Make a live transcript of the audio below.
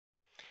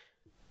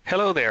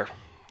Hello there.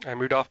 I'm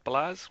Rudolph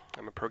Balaz.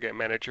 I'm a program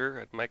manager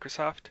at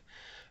Microsoft.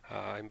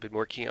 I've been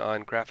working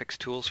on graphics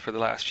tools for the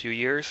last few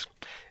years,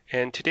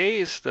 and today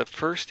is the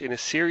first in a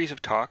series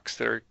of talks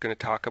that are going to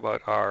talk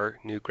about our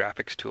new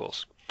graphics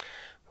tools.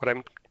 What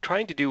I'm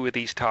trying to do with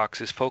these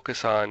talks is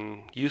focus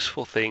on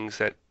useful things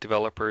that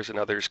developers and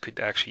others could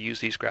actually use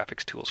these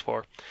graphics tools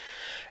for.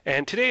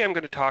 And today I'm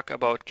going to talk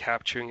about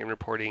capturing and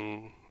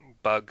reporting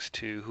bugs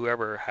to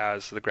whoever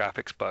has the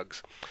graphics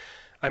bugs.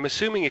 I'm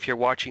assuming if you're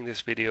watching this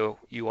video,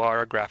 you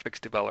are a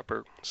graphics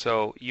developer,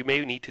 so you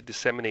may need to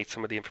disseminate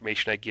some of the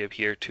information I give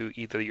here to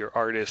either your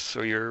artists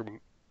or your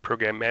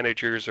program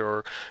managers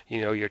or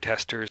your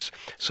testers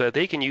so that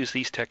they can use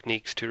these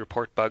techniques to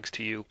report bugs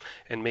to you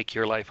and make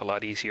your life a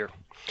lot easier.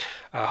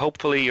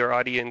 Hopefully your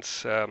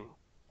audience,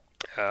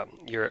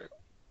 your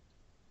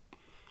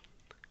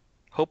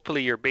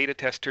hopefully your beta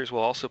testers will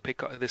also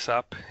pick this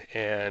up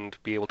and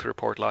be able to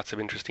report lots of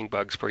interesting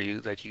bugs for you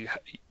that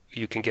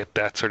you can get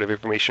that sort of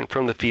information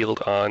from the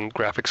field on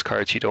graphics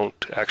cards you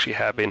don't actually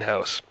have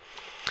in-house.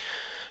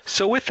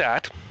 So with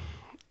that,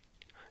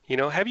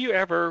 have you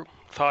ever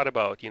thought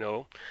about,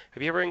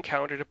 have you ever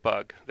encountered a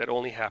bug that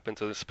only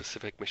happens on a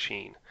specific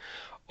machine?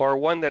 Or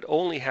one that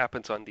only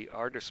happens on the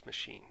artist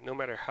machine, no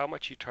matter how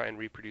much you try and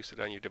reproduce it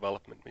on your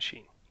development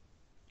machine?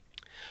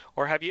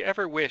 Or have you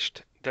ever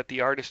wished that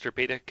the artist or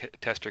beta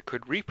tester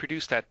could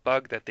reproduce that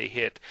bug that they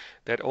hit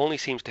that only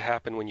seems to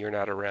happen when you're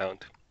not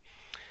around?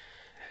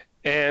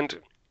 And,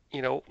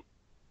 you know,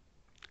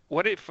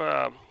 what if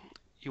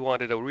you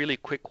wanted a really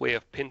quick way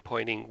of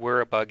pinpointing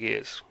where a bug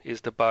is?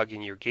 Is the bug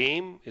in your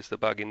game? Is the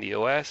bug in the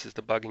OS? Is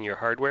the bug in your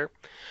hardware?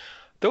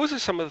 Those are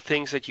some of the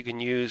things that you can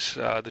use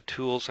the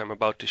tools I'm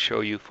about to show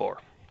you for.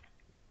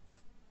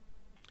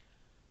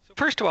 So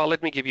first of all,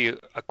 let me give you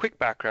a quick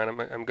background.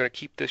 I'm going to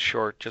keep this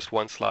short, just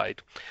one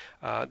slide.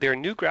 There are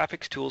new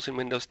graphics tools in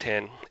Windows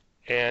 10,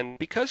 and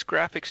because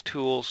graphics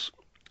tools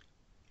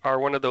are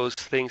one of those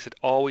things that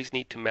always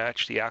need to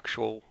match the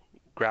actual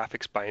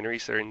graphics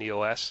binaries that are in the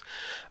OS.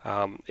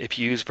 If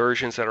you use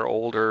versions that are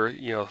older,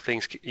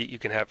 things you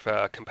can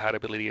have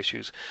compatibility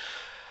issues.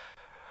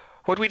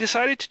 What we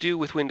decided to do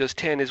with Windows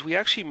 10 is we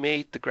actually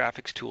made the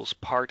graphics tools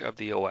part of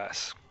the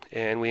OS,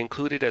 and we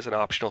include it as an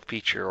optional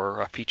feature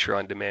or a feature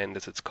on demand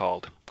as it's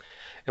called.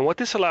 And what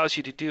this allows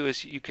you to do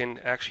is you can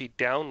actually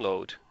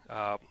download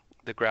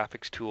the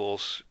graphics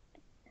tools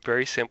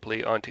very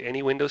simply onto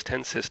any Windows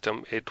 10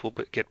 system. It will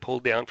get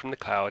pulled down from the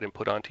cloud and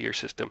put onto your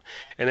system,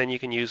 and then you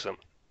can use them.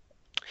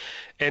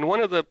 And one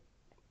of the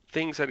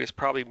things that is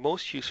probably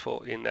most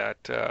useful in that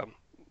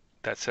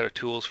set of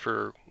tools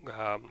for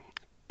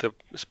the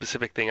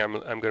specific thing I'm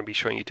going to be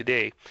showing you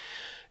today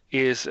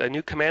is a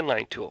new command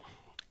line tool.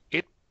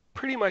 It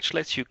pretty much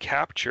lets you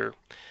capture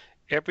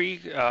every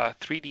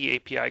 3D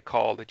API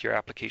call that your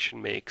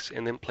application makes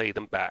and then play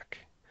them back.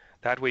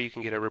 That way you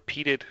can get a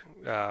repeated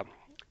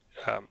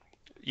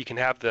you can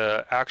have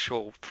the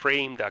actual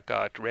frame that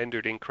got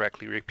rendered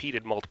incorrectly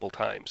repeated multiple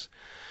times.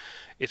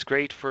 It's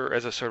great for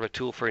as a sort of a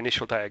tool for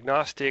initial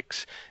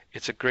diagnostics.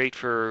 It's great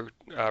for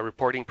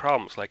reporting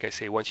problems. Like I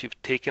say, once you've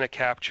taken a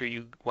capture,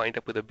 you wind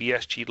up with a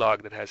BSG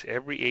log that has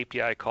every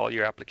API call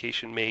your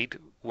application made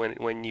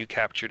when you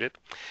captured it,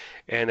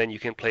 and then you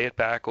can play it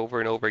back over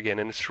and over again,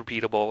 and it's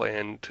repeatable,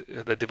 and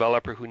the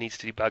developer who needs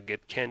to debug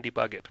it can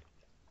debug it.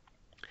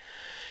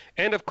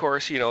 And of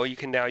course, you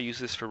can now use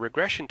this for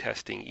regression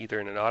testing,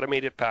 either in an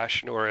automated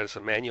fashion or as a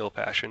manual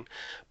fashion,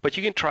 but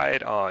you can try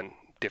it on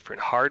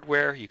different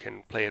hardware. You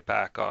can play it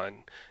back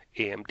on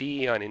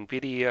AMD, on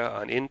NVIDIA,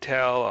 on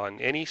Intel, on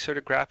any sort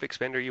of graphics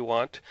vendor you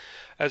want,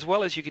 as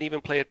well as you can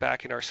even play it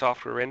back in our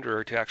software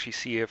renderer to actually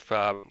see if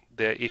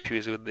the issue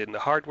is within the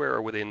hardware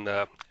or within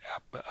the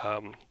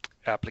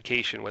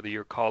application, whether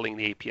you're calling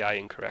the API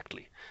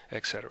incorrectly,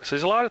 etc. So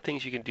there's a lot of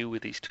things you can do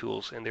with these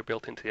tools, and they're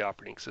built into the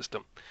operating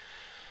system.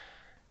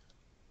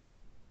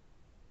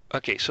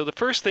 Okay, so the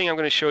first thing I'm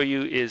going to show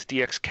you is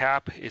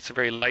DXCap. It's a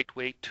very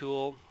lightweight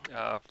tool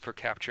for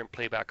capture and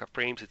playback of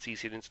frames. It's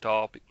easy to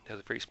install. It has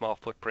a very small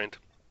footprint.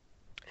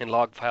 And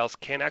log files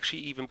can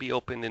actually even be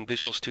opened in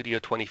Visual Studio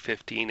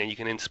 2015, and you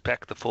can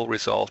inspect the full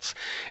results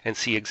and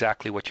see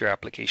exactly what your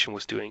application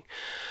was doing.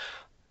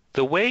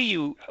 The way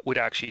you would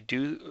actually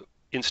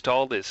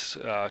install this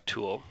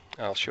tool,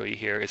 I'll show you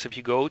here, is if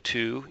you go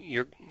to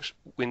your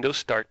Windows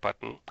Start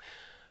button,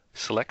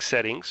 select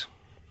Settings,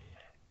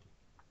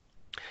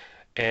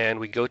 and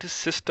we go to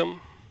System.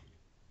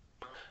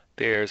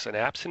 There's an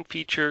Apps and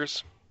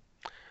Features,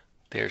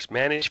 there's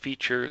Manage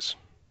Features,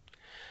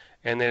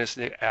 and there's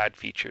the Add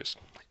Features.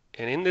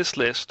 And in this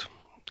list,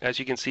 as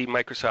you can see,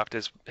 Microsoft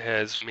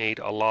has made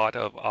a lot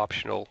of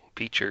optional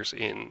features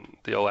in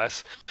the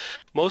OS.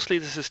 Mostly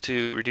this is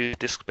to reduce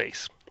disk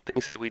space.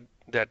 Things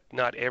that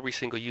not every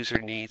single user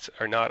needs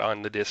are not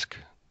on the disk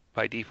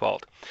by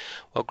default.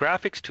 Well,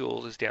 Graphics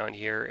Tools is down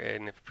here,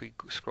 and if we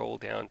scroll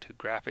down to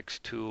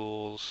Graphics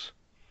Tools,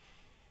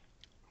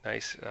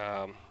 nice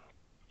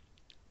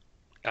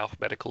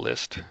alphabetical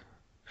list.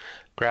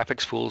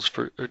 Graphics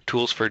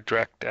tools for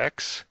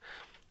DirectX.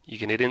 You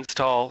can hit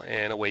install,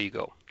 and away you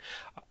go.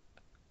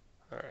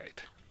 All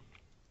right.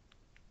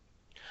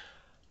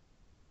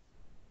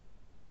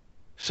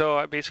 So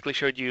I basically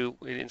showed you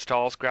it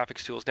installs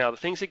graphics tools. Now the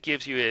things it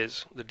gives you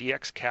is the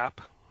DXCap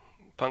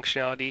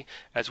functionality,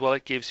 as well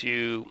it gives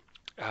you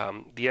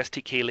the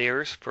SDK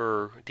layers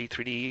for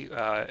D3D,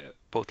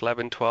 both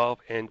 11, 12,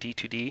 and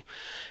D2D.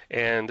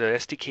 And the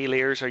SDK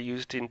layers are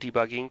used in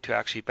debugging to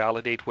actually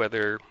validate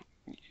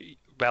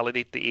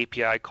the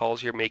API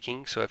calls you're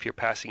making. So if you're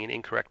passing in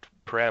incorrect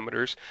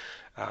parameters,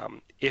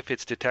 if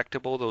it's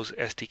detectable, those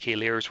SDK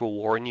layers will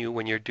warn you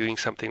when you're doing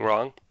something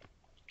wrong.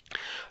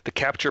 The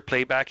capture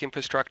playback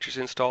infrastructure is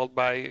installed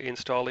by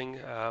installing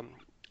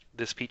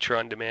this feature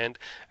on demand,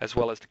 as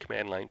well as the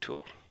command line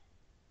tool.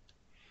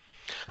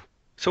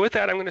 So with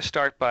that, I'm going to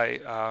start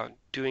by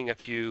doing a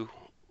few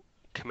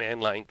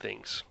command line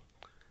things.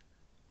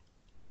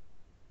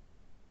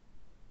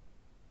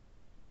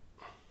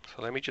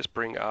 So let me just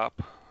bring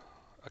up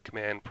a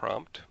command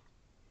prompt.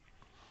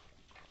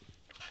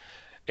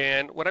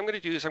 And what I'm going to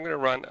do is I'm going to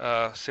run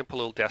a simple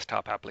little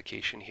desktop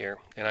application here.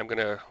 And I'm going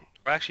to,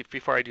 actually,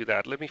 before I do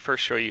that, let me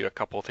first show you a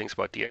couple of things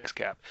about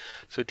DXCap.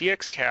 So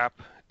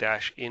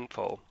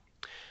DXCap-info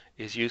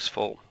is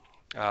useful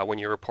when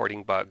you're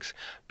reporting bugs,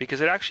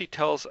 because it actually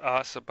tells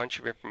us a bunch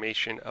of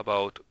information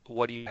about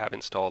what you have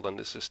installed on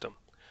the system,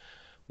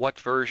 what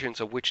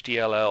versions of which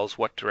DLLs,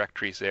 what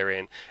directories they're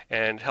in,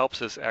 and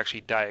helps us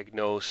actually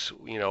diagnose,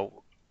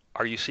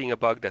 are you seeing a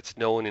bug that's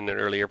known in an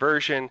earlier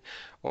version,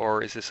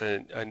 or is this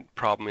a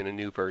problem in a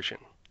new version?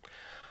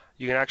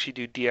 You can actually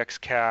do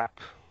DXCap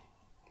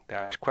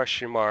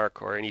question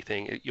mark or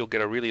anything. You'll get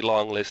a really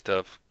long list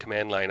of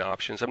command line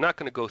options. I'm not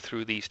going to go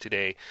through these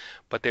today,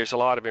 but there's a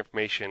lot of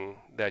information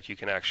that you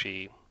can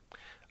actually,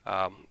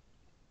 a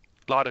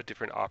lot of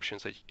different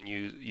options that you can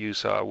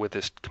use with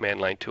this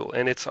command line tool,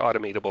 and it's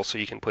automatable, so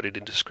you can put it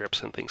into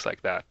scripts and things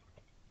like that.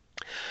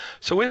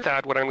 So with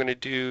that, what I'm going to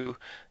do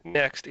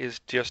next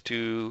is just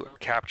do a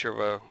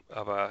capture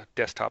of a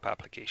desktop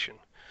application.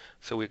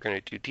 So we're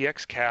going to do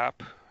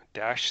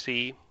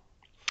DXCap-C,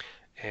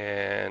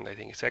 and I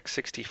think it's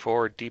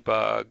x64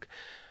 debug,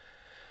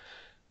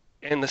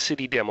 and the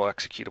city demo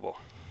executable.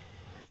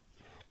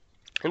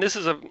 And this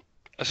is a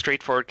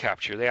straightforward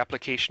capture. The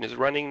application is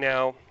running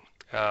now.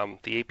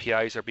 The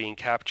APIs are being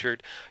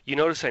captured. You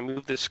notice I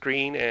moved the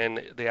screen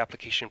and the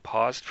application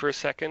paused for a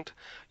second.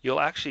 You'll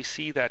actually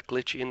see that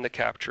glitch in the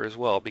capture as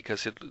well,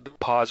 because the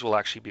pause will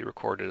actually be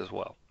recorded as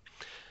well.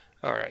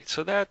 All right,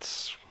 so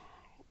that's,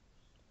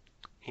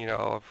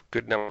 a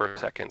good number of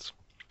seconds.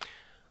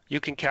 You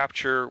can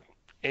capture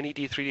any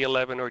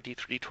D3D11 or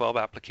D3D12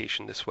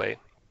 application this way.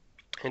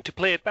 And to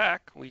play it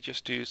back, we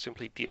just do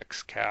simply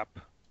DXCap-P.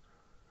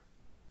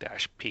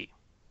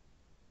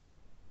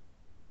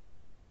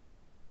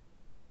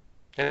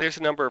 And there's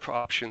a number of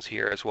options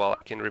here as well.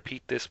 I can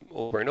repeat this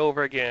over and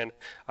over again.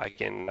 I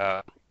can,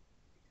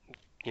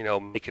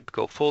 make it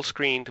go full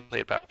screen to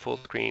play it back full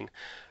screen.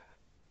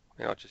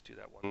 And I'll just do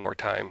that one more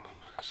time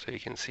so you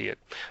can see it.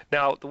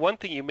 Now, the one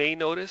thing you may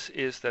notice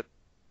is that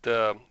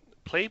the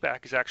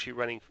playback is actually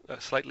running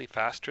slightly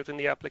faster than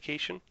the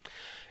application.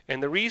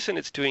 And the reason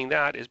it's doing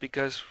that is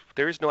because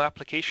there is no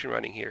application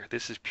running here.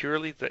 This is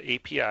purely the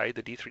API,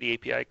 the D3D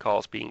API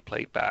calls being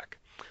played back.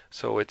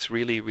 So it's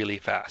really, really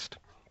fast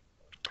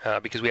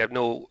because we have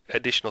no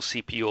additional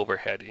CPU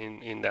overhead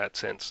in that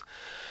sense.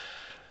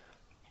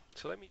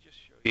 So let me just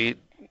show you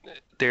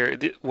there.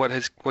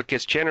 What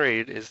gets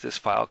generated is this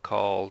file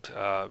called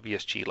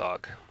VSG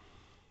log.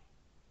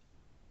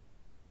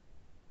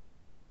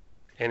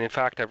 And in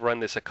fact, I've run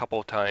this a couple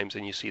of times,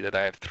 and you see that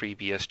I have 3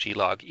 VSG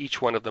log. Each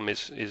one of them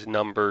is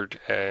numbered,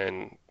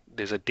 and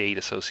there's a date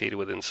associated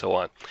with it and so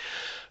on.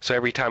 So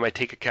every time I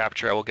take a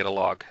capture, I will get a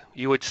log.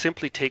 You would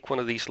simply take one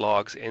of these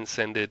logs and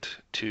send it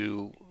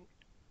to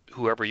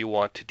whoever you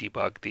want to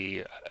debug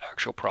the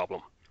actual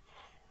problem.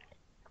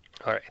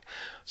 All right.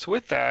 So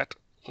with that,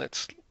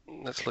 let's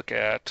look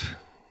at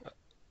a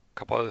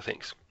couple other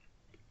things.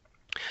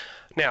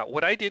 Now,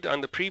 what I did on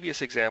the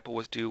previous example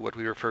was do what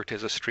we refer to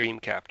as a stream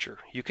capture.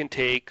 You can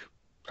take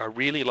a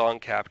really long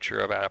capture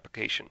of an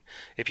application.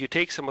 If you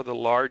take some of the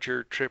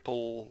larger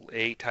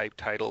AAA type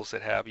titles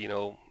that have,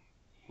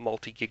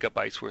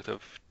 multi-gigabytes worth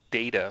of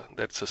data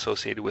that's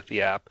associated with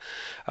the app,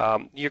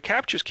 your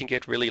captures can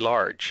get really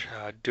large.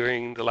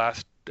 During the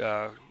last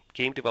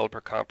game developer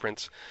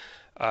conference,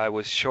 I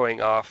was showing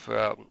off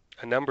a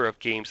number of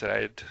games that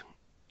I had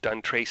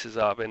done traces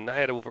of, and I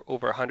had over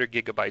 100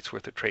 gigabytes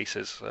worth of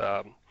traces.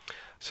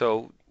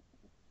 So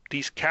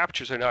these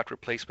captures are not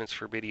replacements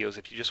for videos.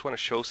 If you just want to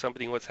show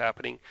somebody what's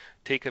happening,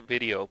 take a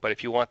video. But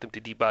if you want them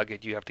to debug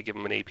it, you have to give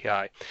them an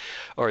API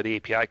or the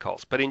API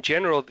calls. But in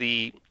general,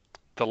 the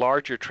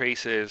larger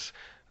traces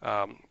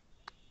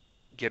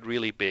get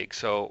really big.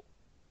 So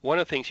one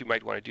of the things you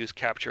might want to do is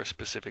capture a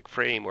specific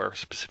frame or a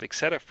specific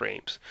set of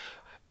frames,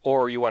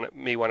 or you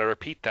may want to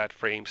repeat that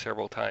frame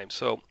several times.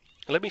 So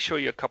let me show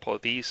you a couple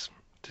of these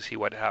to see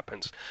what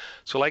happens.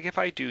 So like if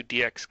I do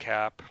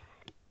DXCap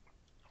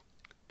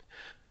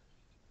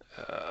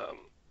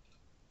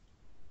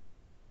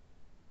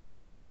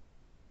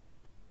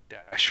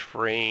dash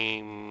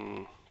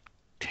frame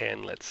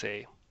 10, let's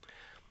say,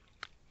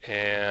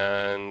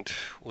 and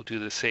we'll do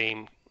the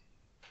same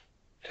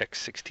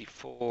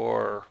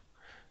x64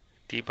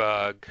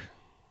 debug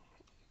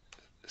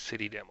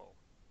city demo.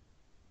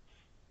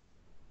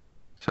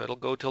 So it'll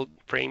go till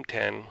frame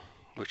 10,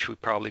 which we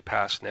probably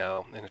passed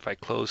now. And if I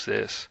close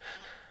this,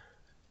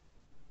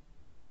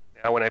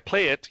 now when I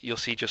play it, you'll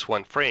see just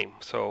one frame.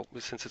 So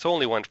since it's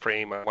only one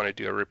frame, I want to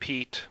do a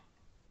repeat.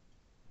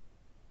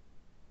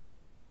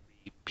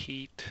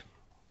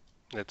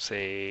 Let's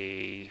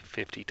say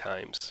 50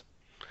 times.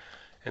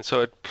 And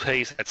so it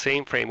plays that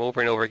same frame over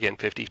and over again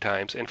 50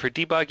 times. And for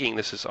debugging,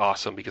 this is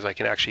awesome because I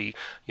can actually,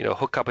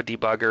 hook up a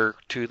debugger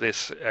to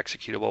this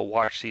executable,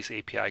 watch these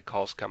API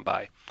calls come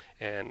by,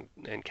 and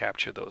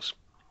capture those.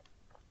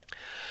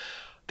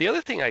 The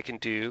other thing I can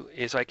do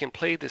is I can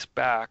play this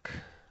back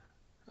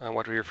on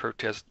what we refer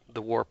to as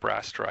the warp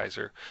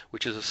rasterizer,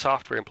 which is a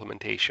software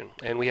implementation.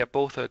 And we have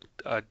both a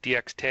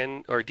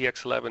DX10 or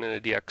DX11 and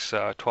a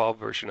DX12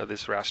 version of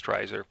this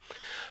rasterizer.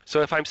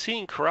 So if I'm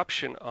seeing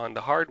corruption on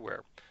the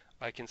hardware,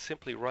 I can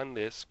simply run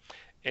this,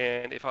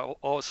 and if all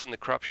of a sudden the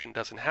corruption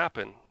doesn't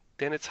happen,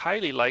 then it's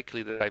highly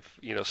likely that I've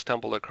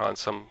stumbled across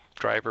some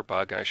driver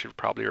bug, and I should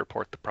probably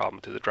report the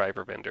problem to the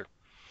driver vendor.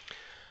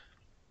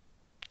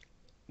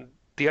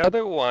 The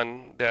other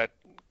one that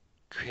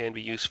can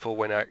be useful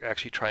when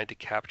actually trying to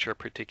capture a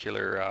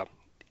particular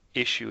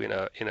issue in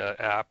a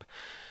app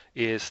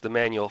is the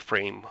manual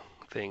frame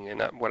thing.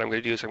 And what I'm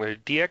going to do is I'm going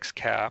to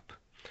DXCap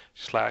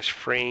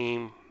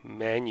 /frame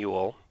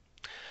manual.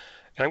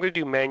 And I'm going to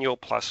do manual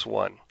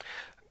 +1.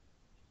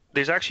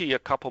 There's actually a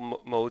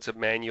couple modes of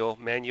manual.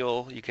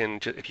 Manual, you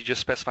can, if you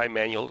just specify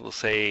manual, it will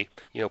say,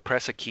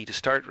 press a key to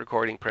start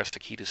recording, press the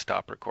key to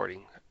stop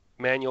recording.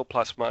 Manual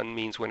 +1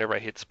 means whenever I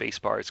hit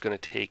spacebar, it's going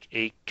to take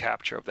a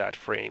capture of that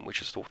frame,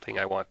 which is the thing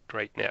I want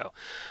right now.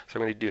 So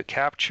I'm going to do a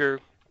capture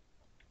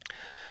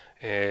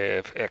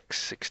of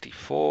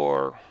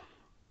x64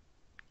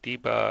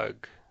 debug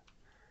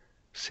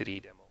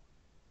city demo.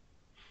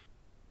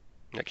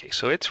 Okay,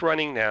 so it's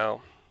running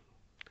now.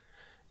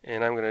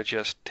 And I'm going to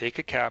just take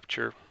a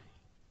capture,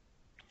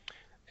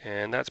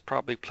 and that's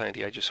probably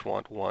plenty. I just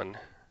want one.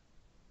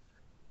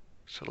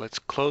 So let's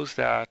close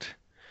that.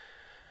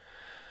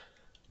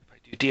 If I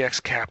do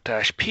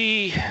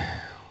DXCap-P,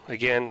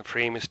 again, the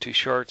frame is too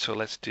short, so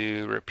let's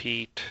do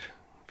repeat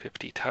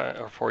 50 times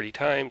or 40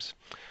 times.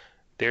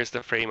 There's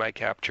the frame I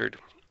captured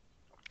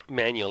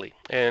manually.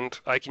 And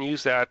I can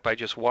use that by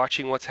just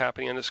watching what's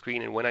happening on the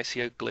screen, and when I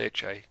see a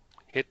glitch, I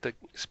hit the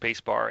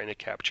space bar and it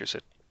captures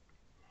it.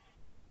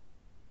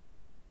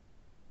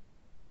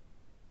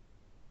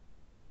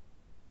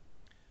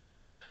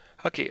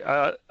 Okay,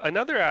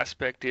 another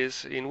aspect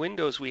is in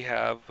Windows we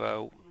have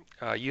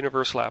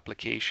universal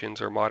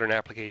applications or modern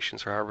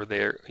applications, or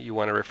however you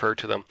want to refer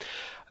to them.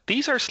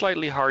 These are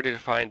slightly harder to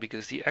find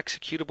because the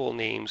executable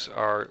names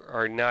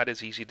are not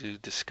as easy to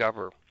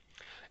discover.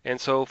 And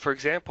so, for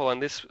example, on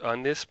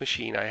this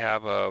machine, I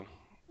have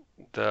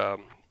the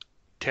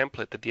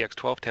template, the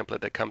DX12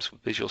 template that comes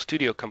with Visual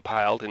Studio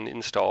compiled and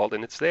installed,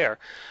 and it's there.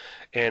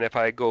 And if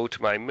I go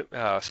to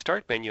my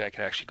start menu, I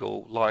can actually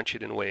go launch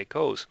it, and away it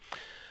goes.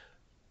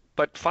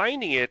 But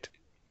finding it,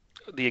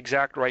 the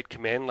exact right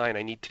command line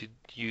I need to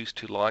use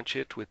to launch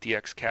it with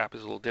DXCap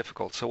is a little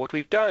difficult. So what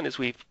we've done is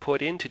we've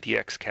put into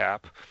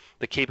DXCap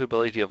the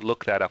capability of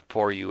look that up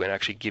for you and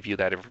actually give you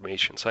that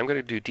information. So I'm going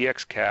to do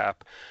DXCap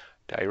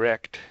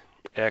direct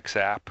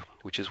xapp,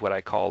 which is what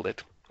I called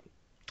it.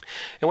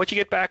 And what you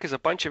get back is a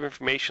bunch of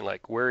information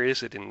like where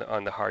is it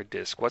on the hard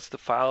disk, what's the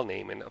file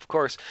name, and of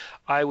course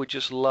I would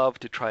just love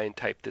to try and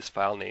type this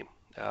file name.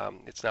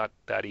 It's not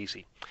that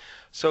easy.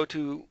 So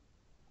to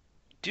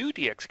do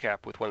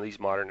DXCap with one of these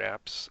modern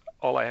apps,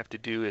 all I have to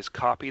do is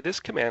copy this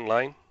command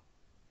line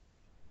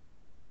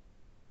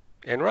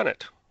and run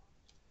it.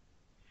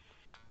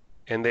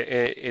 And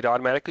it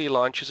automatically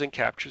launches and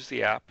captures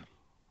the app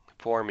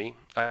for me.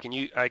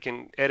 I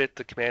can edit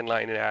the command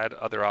line and add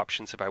other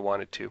options if I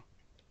wanted to.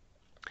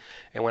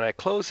 And when I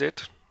close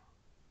it,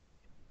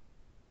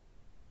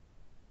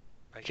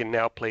 I can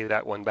now play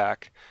that one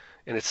back,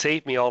 and it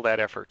saved me all that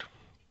effort.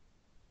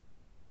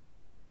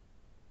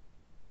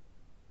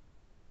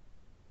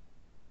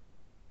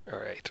 All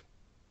right.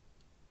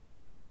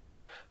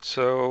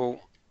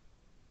 So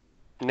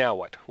now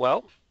what?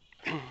 Well,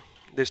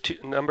 there's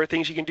a number of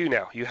things you can do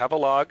now. You have a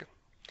log.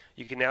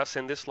 You can now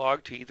send this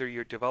log to either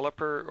your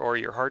developer or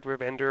your hardware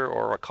vendor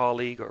or a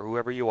colleague or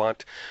whoever you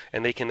want,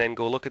 and they can then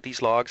go look at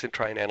these logs and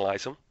try and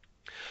analyze them.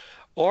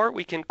 Or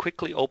we can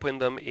quickly open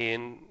them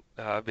in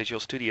Visual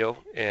Studio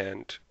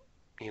and,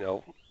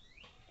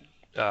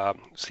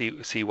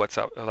 see what's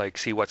up,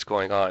 see what's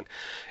going on.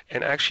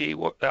 And actually,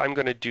 I'm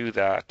going to do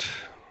that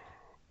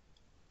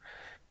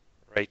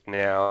right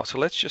now. So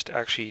let's just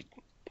actually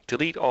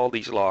delete all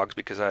these logs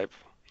because I've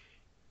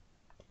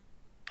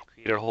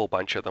created a whole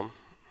bunch of them.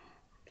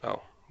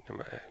 Oh,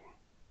 I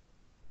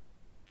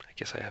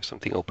guess I have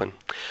something open.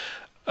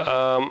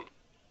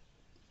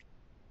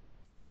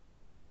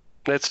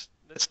 Let's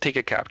take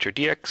a capture.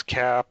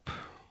 DXCap.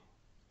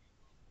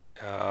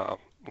 I'm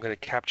going to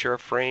capture a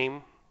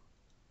frame,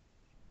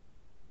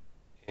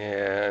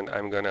 and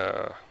I'm going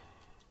to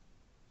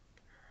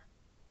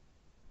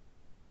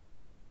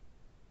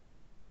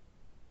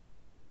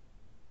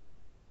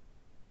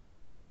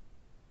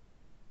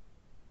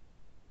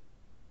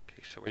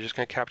So we're just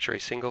going to capture a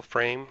single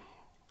frame.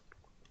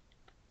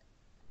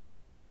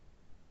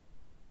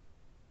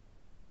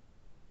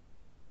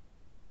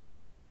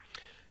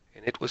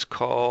 And it was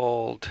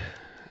called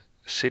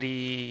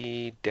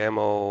City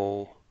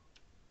Demo.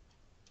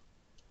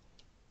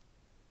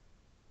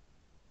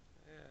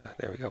 Yeah,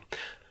 there we go.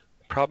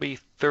 Probably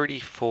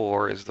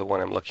 34 is the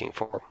one I'm looking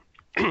for.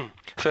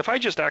 So if I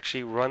just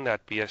actually run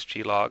that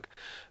BSG log,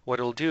 what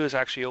it'll do is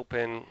actually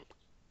open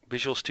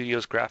Visual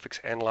Studio's Graphics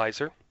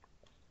Analyzer.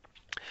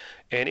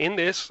 And in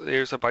this,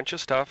 there's a bunch of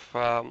stuff,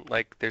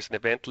 like there's an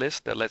event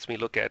list that lets me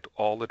look at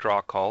all the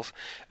draw calls.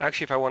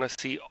 Actually, if I want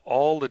to see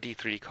all the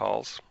D3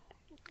 calls,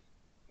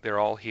 they're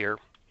all here,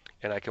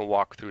 and I can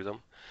walk through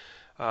them.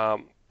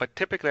 But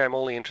typically, I'm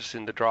only interested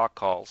in the draw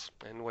calls.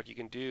 And what you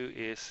can do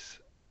is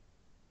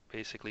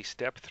basically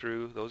step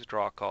through those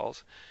draw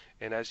calls.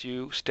 And as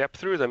you step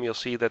through them, you'll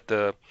see that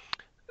the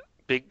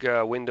big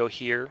window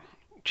here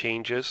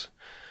changes.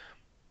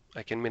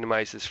 I can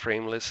minimize this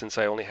frame list since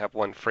I only have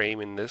one frame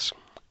in this.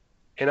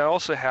 And I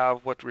also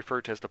have what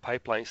referred to as the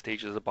pipeline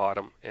stage at the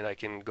bottom, and I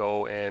can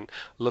go and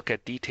look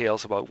at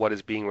details about what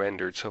is being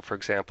rendered. So for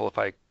example, if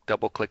I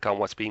double click on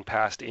what's being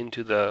passed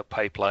into the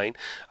pipeline,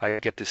 I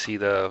get to see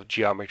the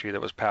geometry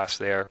that was passed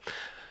there.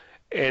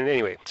 And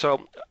anyway,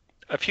 so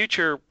a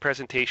future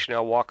presentation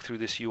I'll walk through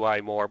this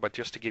UI more, but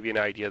just to give you an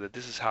idea that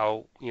this is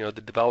how, the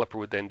developer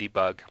would then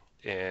debug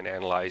and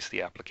analyze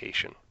the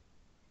application.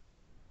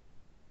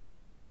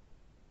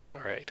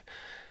 All right.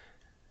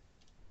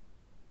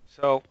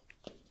 So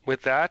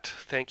with that,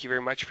 thank you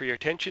very much for your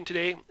attention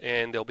today,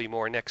 and there'll be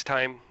more next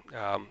time.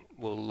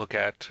 We'll look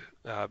at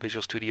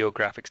Visual Studio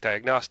Graphics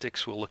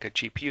Diagnostics, we'll look at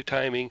GPU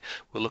timing,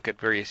 we'll look at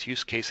various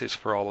use cases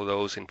for all of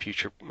those in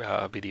future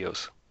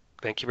videos.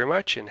 Thank you very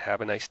much, and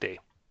have a nice day.